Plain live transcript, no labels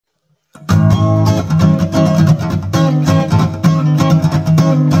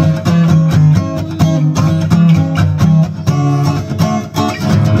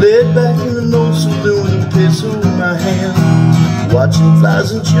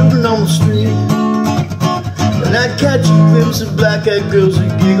butterflies and children on the street. And I catch a glimpse of black-eyed girls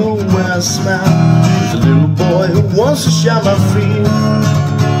that giggle when I smile. There's a little boy who wants to shine my feet.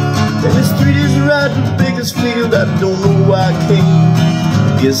 And it's 3 days ride to Bakersfield. I don't know why I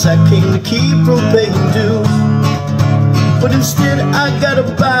came. Guess I came to keep from paying dues. But instead I got a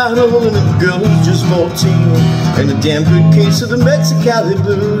bottle and the girl who's just 14, and a damn good case of the Mexicali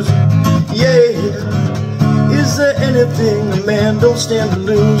blues. Yeah, is there anything a man don't stand to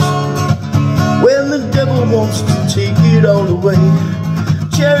lose? When the devil wants to take it all away,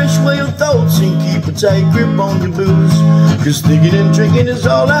 cherish well your thoughts and keep a tight grip on your booze, 'cause thinking and drinking is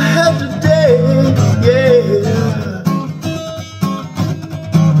all I have today. Yeah.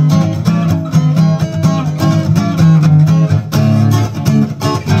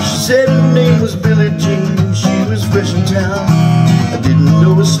 Said her name was Billie Jean, she was fresh in town. I didn't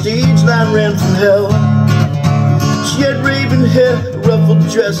know a stage line ran from hell. She had raven hair, a ruffled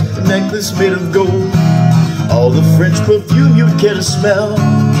dress, a necklace made of gold, all the French perfume you'd care to smell.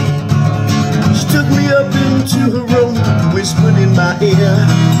 She took me up into her room, whispered in my ear,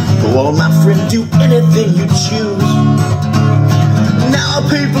 "Go on, my friend, do anything you choose." Now I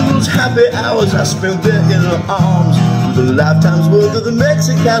pay for those happy hours I spent there in her arms, with a lifetime's worth of the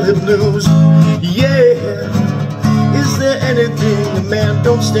Mexicali blues. Yeah, is there anything a man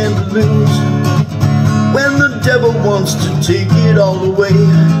don't stand to lose? When the devil wants to take it all away,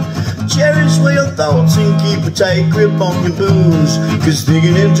 cherish well your thoughts and keep a tight grip on your booze, 'cause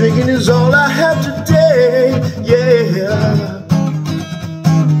thinking and drinking is all I have today. Yeah.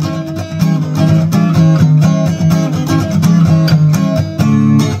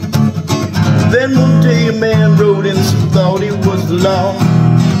 Then one day a man rode in, some thought he was the law.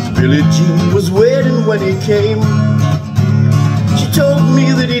 Billie Jean was waiting when he came. She told me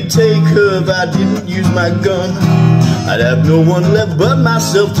that he'd take her if I didn't use my gun. I'd have no one left but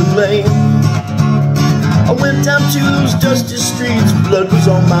myself to blame. I went down to those dusty streets, blood was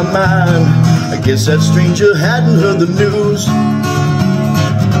on my mind. I guess that stranger hadn't heard the news,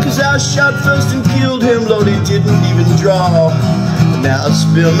 'cause I shot first and killed him, Lord, he didn't even draw. Now I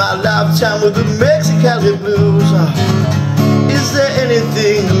spend my lifetime with the Mexicali blues. Is there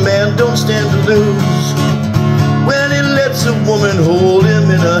anything a man don't stand to lose? When he lets a woman hold him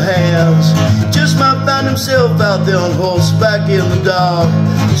in her hands, just might find himself out there on horseback in the dark,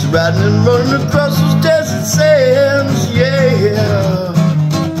 just riding and running across those desert sands. Yeah.